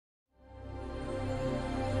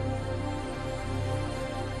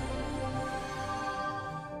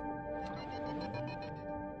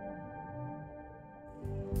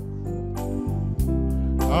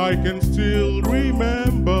I can still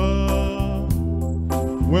remember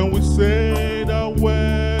when we said our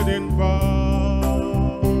wedding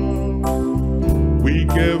vow. We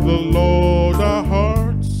gave the Lord our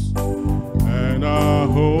hearts and our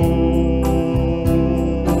home.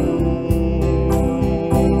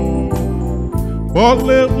 But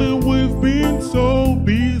lately we've been so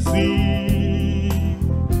busy,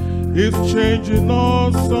 it's changing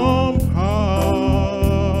us somehow.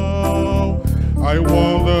 I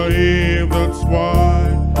wonder if that's why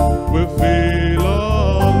we feel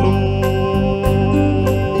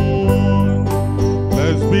alone.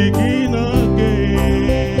 Let's begin again,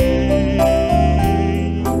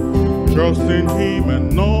 trusting Him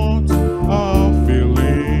and not our feelings.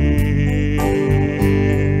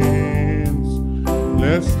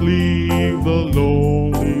 Let's leave the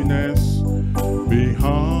loneliness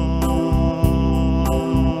behind.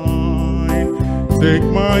 Take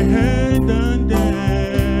my hand and then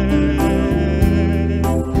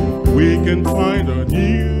we can find a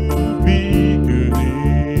new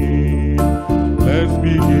beginning. Let's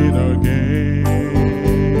begin again.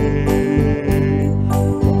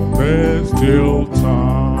 There's still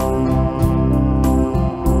time.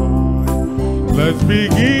 Let's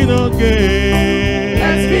begin again.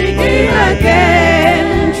 Let's begin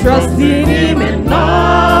again, trusting Him and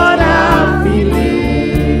not our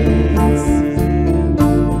feelings.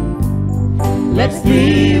 Let's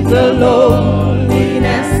leave the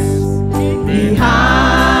loneliness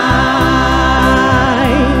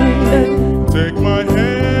behind. Take my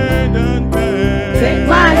hand and then, take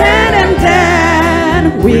my hand and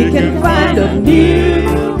then we can find a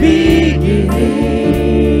new beginning.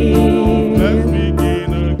 let's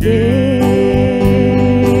begin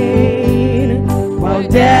again. While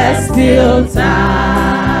there's still time.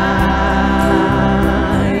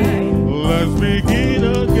 Let's begin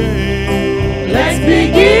again. Let's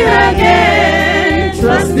begin again,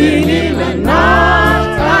 trusting Him and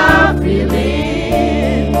not our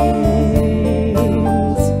feelings.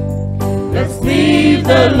 Let's leave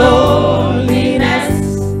the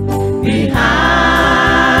loneliness behind.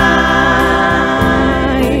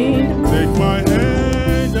 Take my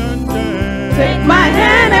hand and then, Take my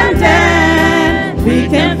hand and then we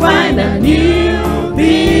can find a new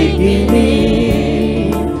beginning.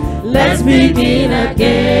 Let's begin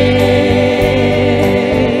again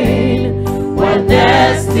while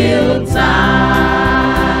there's still time.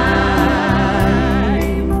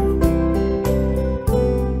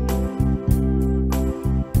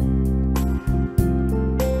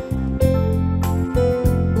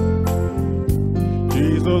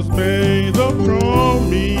 Jesus made a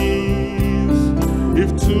promise. If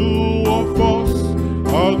two of us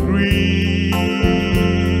agree,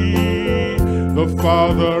 the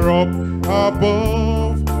Father up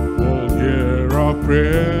above will hear our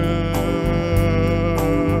prayer.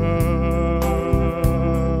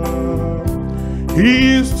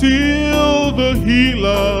 He is still the healer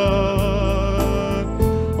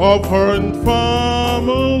of hurting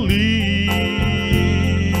families,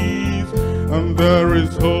 and there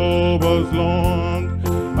is hope as long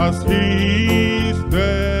as He's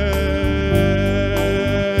there.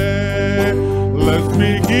 Let's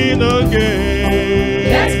begin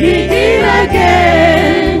again. Let's begin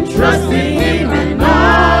again, trusting Him and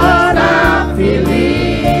not our feelings.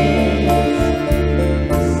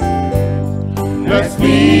 Let's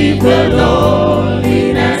leave the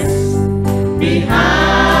loneliness behind.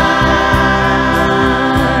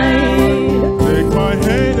 Take my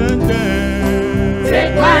hand and then,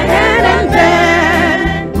 Take my hand and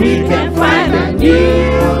then we can find a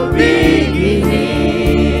new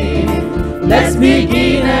beginning. Let's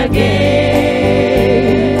begin again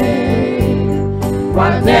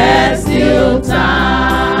while there's still time.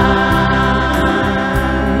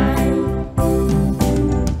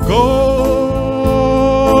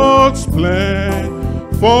 God's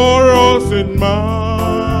plan for us in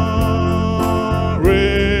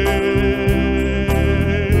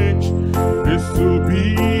marriage is to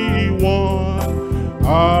be one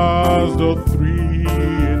as the three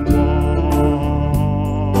in one.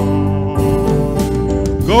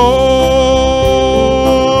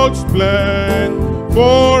 God's plan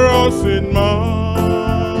for us in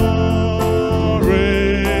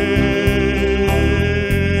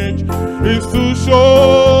marriage is to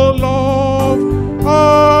show love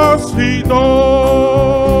as He does.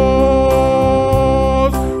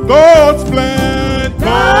 God's plan,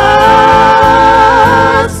 God's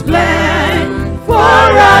plan for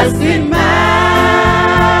us in marriage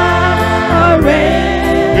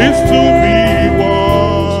is to be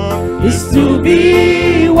one is to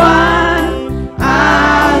be one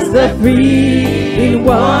as the three in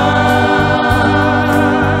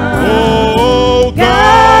Oh, God's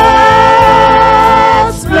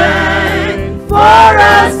plan for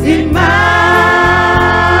us in marriage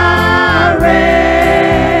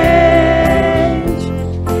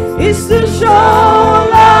is to show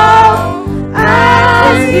love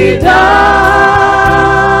as He does.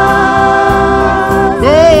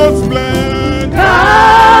 God's plan. God's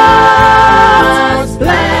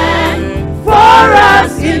plan for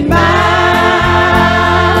us in marriage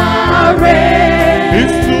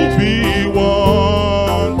Is to be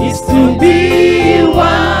one. is to be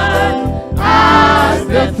one as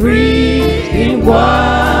the three in one.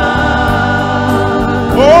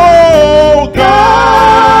 Oh, God's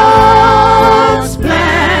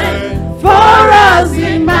plan for us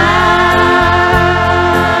in marriage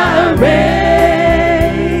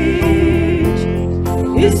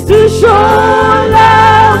is to show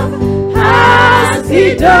love as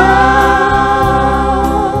He does.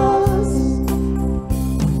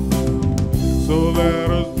 So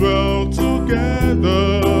let us dwell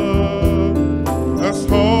together as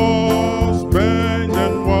husband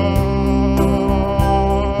and wife,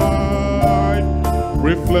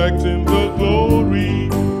 reflecting the glory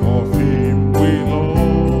of Him we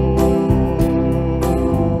love.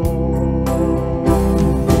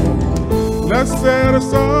 Let's set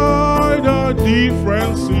aside our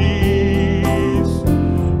differences,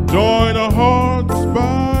 join our hearts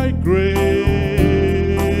by grace,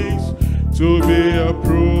 to be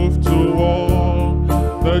approved to all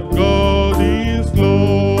that God is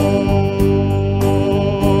love.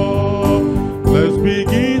 Let's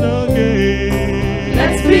begin again.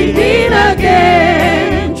 Let's begin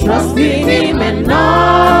again, trusting Him and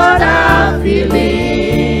not our feelings.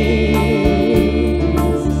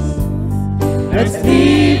 Let's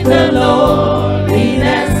leave the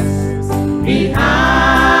loneliness behind.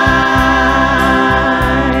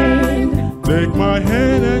 Take my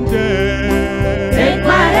hand and then, Take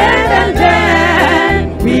my hand and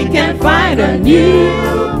then we can find a new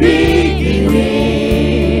beginning.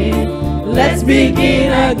 Let's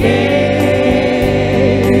begin again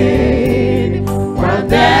while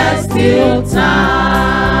there's still time.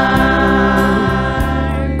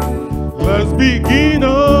 let's begin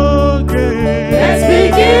again. Let's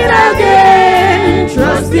begin again,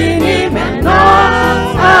 trusting Him and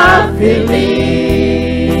not our feelings.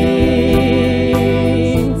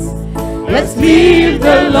 Let's leave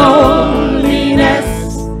the loneliness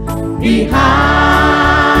behind.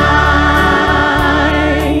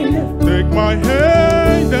 Take my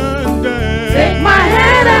hand and then, Take my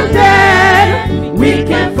hand and then we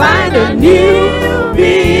can find a new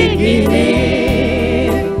beginning.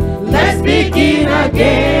 Let's begin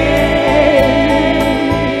again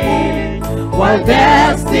while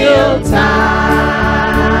there's still time.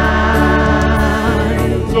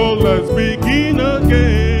 so let's begin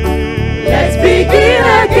again. Let's begin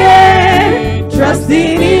again,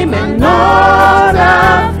 trusting Him and not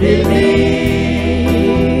our feelings.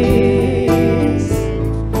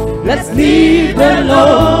 Let's leave the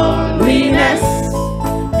loneliness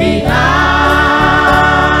behind.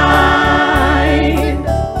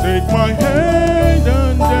 Take my hand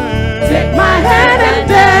and then, Take my hand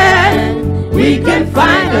and then we can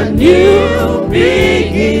find a new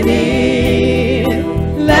beginning.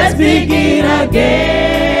 Let's begin again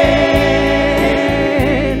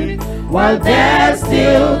while there's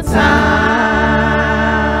still time.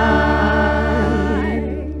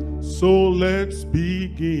 so let's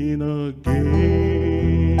begin again.